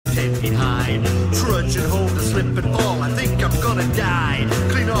10 feet high. Trudging home to slip and fall, I think I'm gonna die.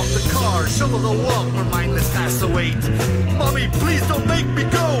 Clean off the car, shovel the walk, where mindless tasks await. Mommy, please don't make me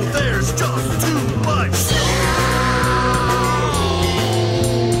go, there's just too much.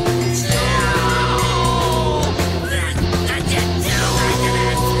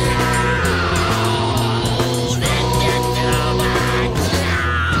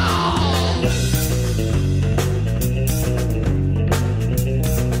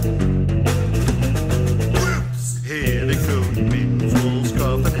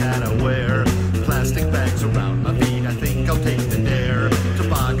 Around my feet, I think I'll take the dare.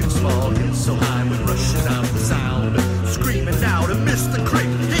 Toboggan small, hit so high when rushing out the sound. Screaming out and miss the creek,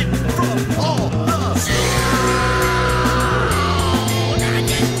 hit from all the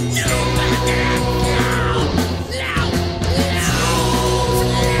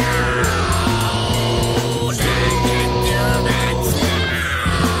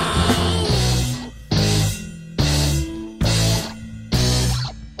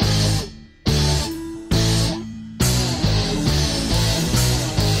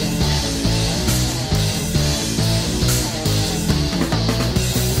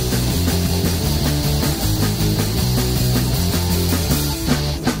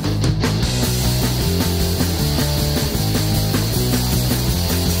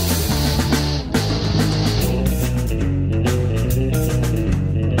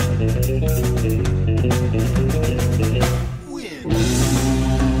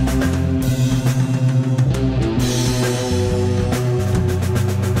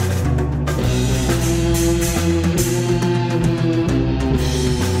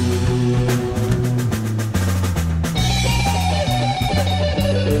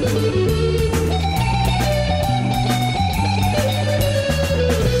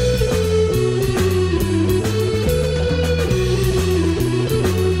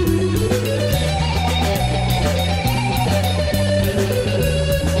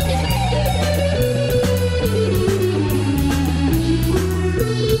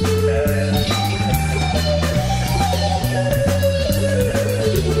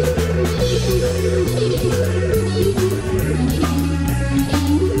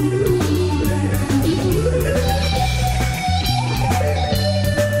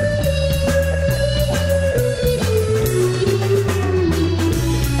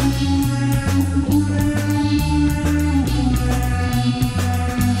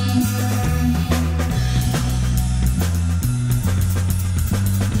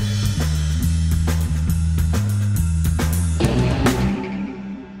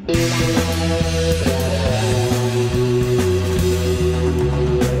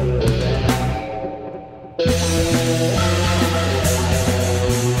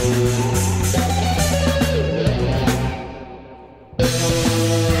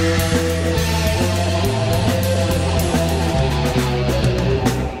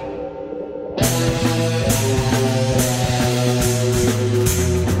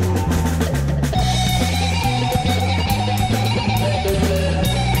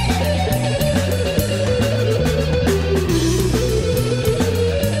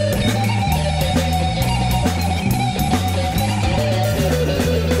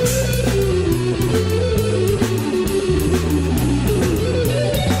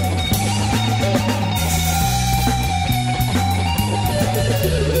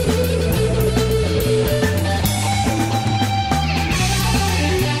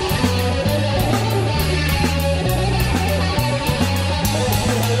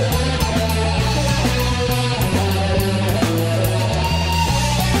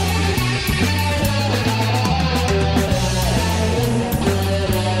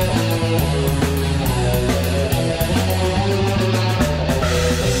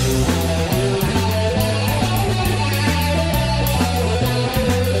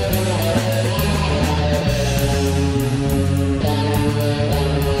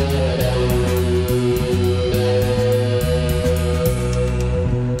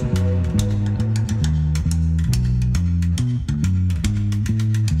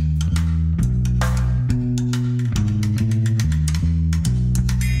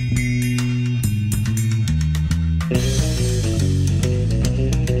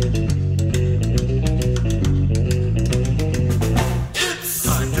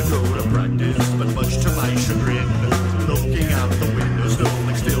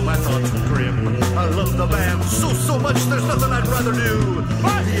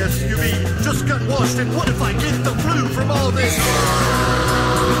And what if I get the flu from all this?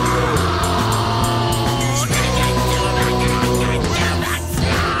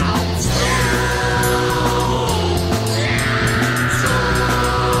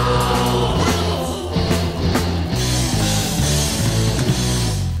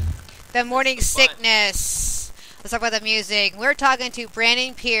 The Morning Sickness. Let's talk about the music. We're talking to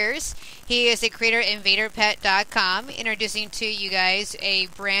Brandon Pierce. He is the creator of InvaderPet.com, introducing to you guys a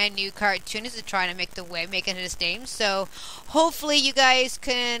brand new cartoon. He's trying to make the way, making his name. So hopefully you guys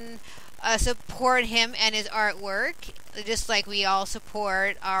can support him and his artwork, just like we all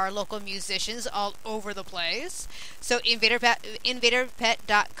support our local musicians all over the place. So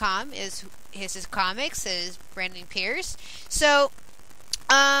InvaderPet.com is his comics, is Brandon Pierce. So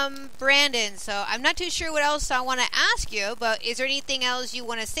Brandon, so I'm not too sure what else I want to ask you, but is there anything else you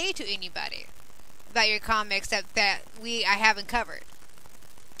want to say to anybody about your comics that I haven't covered?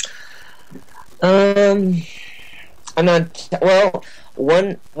 I'm not. Well,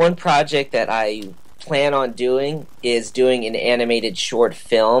 one project that I plan on doing is doing an animated short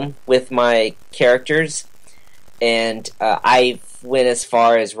film with my characters, and I went as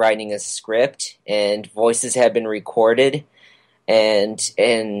far as writing a script, and voices have been recorded. And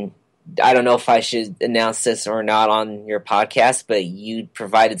I don't know if I should announce this or not on your podcast, but you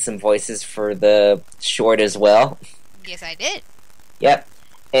provided some voices for the short as well. Yes, I did. Yep.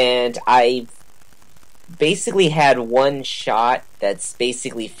 And I basically had one shot that's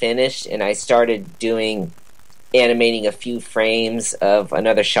basically finished, and I started animating a few frames of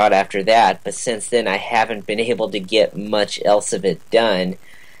another shot after that, but since then I haven't been able to get much else of it done.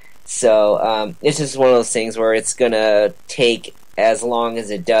 So it's just one of those things where it's going to take as long as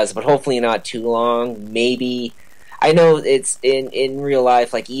it does, but hopefully not too long. Maybe, I know it's in real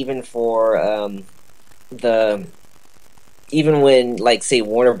life, like even for even when, like, say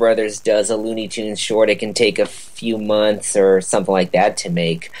Warner Brothers does a Looney Tunes short, it can take a few months or something like that to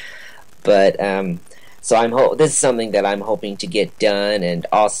make. But so this is something that I'm hoping to get done, and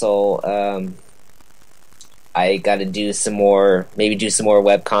also I got to do some more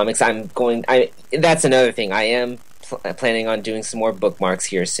web comics. That's another thing. I am planning on doing some more bookmarks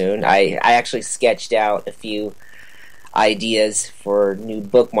here soon. I actually sketched out a few ideas for new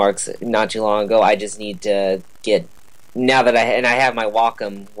bookmarks not too long ago. I just need to get, now that I have my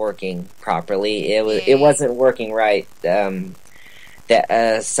Wacom working properly. It wasn't working right some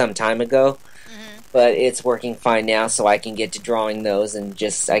time ago. But it's working fine now, so I can get to drawing those and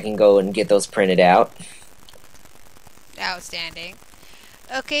I can go and get those printed out. Outstanding.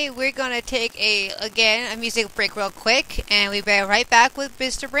 Okay, we're going to take a music break real quick, and we'll be right back with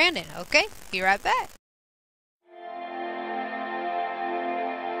Mr. Brandon. Okay, be right back.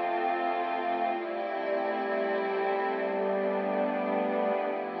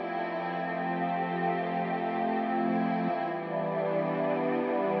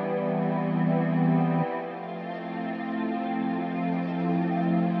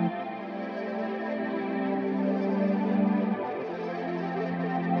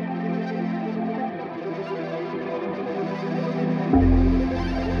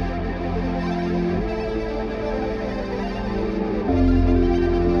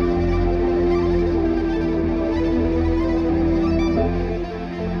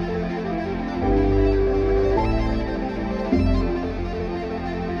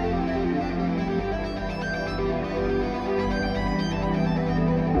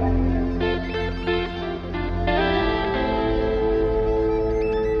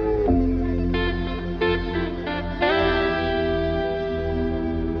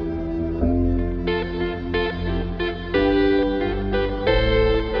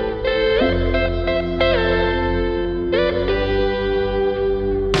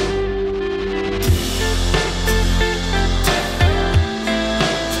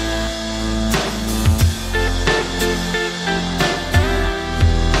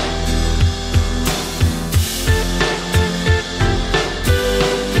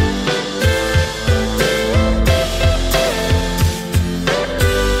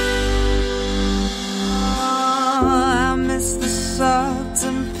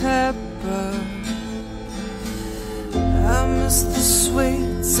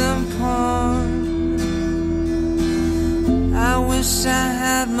 wish I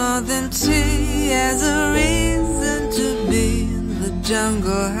had more than tea as a reason to be in the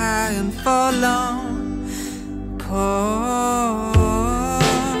jungle high and forlorn. Poor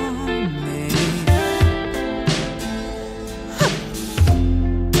me.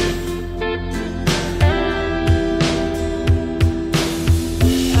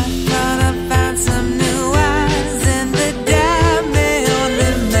 I thought I'd find some new eyes and the diamond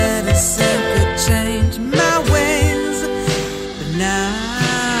only medicine could change my ways, but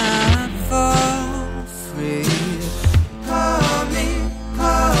not for free. Pour me,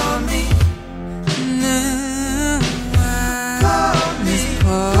 no, I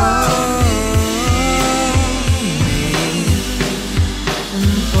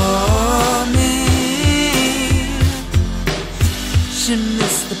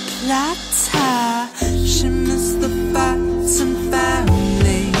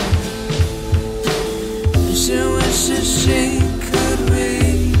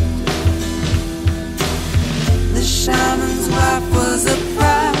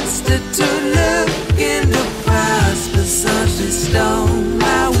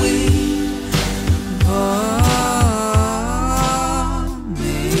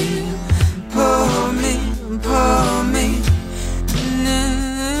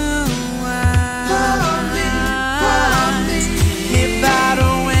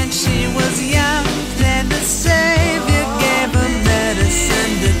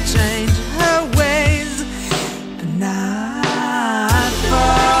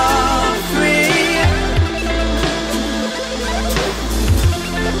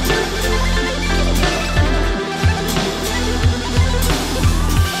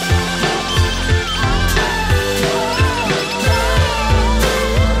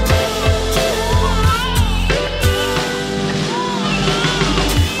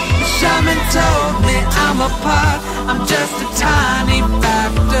told me I'm a part, I'm just a tiny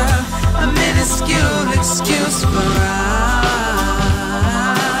factor, a minuscule excuse for art.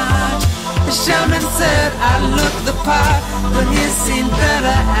 The shaman said I look the part, but he's seen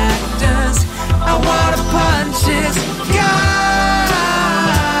better actors. I want to punch his gut.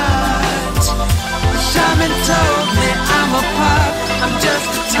 The shaman told me I'm a part, I'm just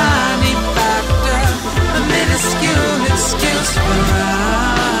a tiny factor, a minuscule excuse for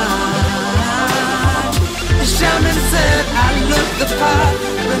art. The shaman said I look the part,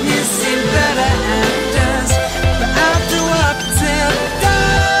 but he's seen better actors. But I'll do up till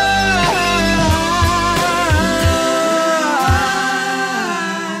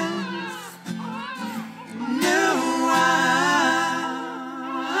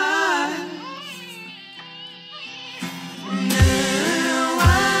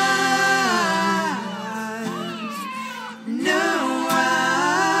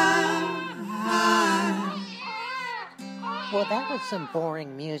Well, that was some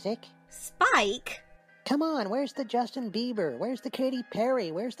boring music. Spike? Come on, where's the Justin Bieber? Where's the Katy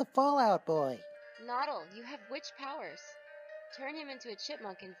Perry? Where's the Fallout Boy? Noddle, you have witch powers. Turn him into a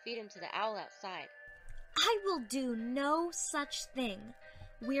chipmunk and feed him to the owl outside. I will do no such thing.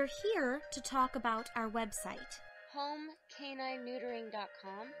 We're here to talk about our website.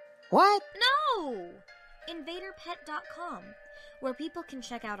 HomeCanineNeutering.com? What? No! InvaderPet.com, where people can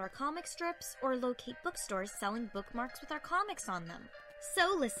check out our comic strips or locate bookstores selling bookmarks with our comics on them.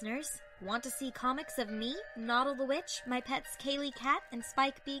 So, listeners, want to see comics of me, Noddle the Witch, my pets Kaylee Cat and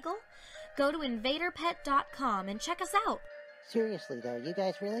Spike Beagle? Go to InvaderPet.com and check us out. Seriously, though, you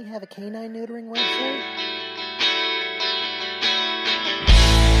guys really have a canine neutering website?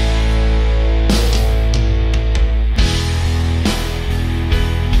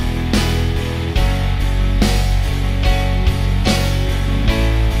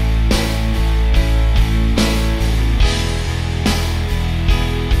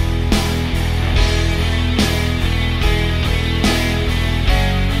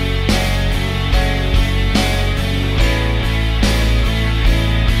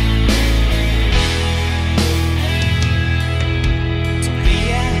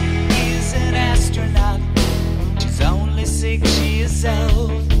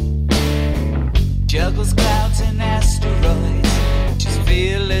 Juggles clouds and asteroids. She's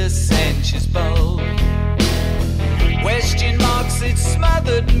fearless and she's bold. Question marks that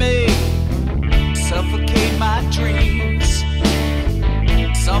smothered me, suffocate my dreams.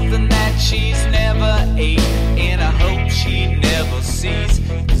 Something that she's never ate, and I hope she never sees.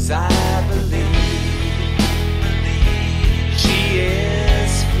 'Cause I believe she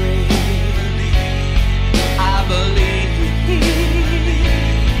is free. I believe.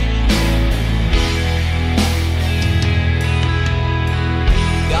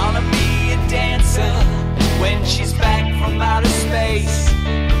 Gonna be a dancer when she's back from outer space,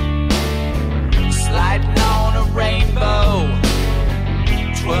 sliding on a rainbow,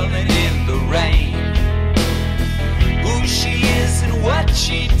 twirling in the rain. Who she is and what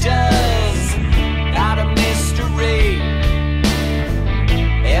she does,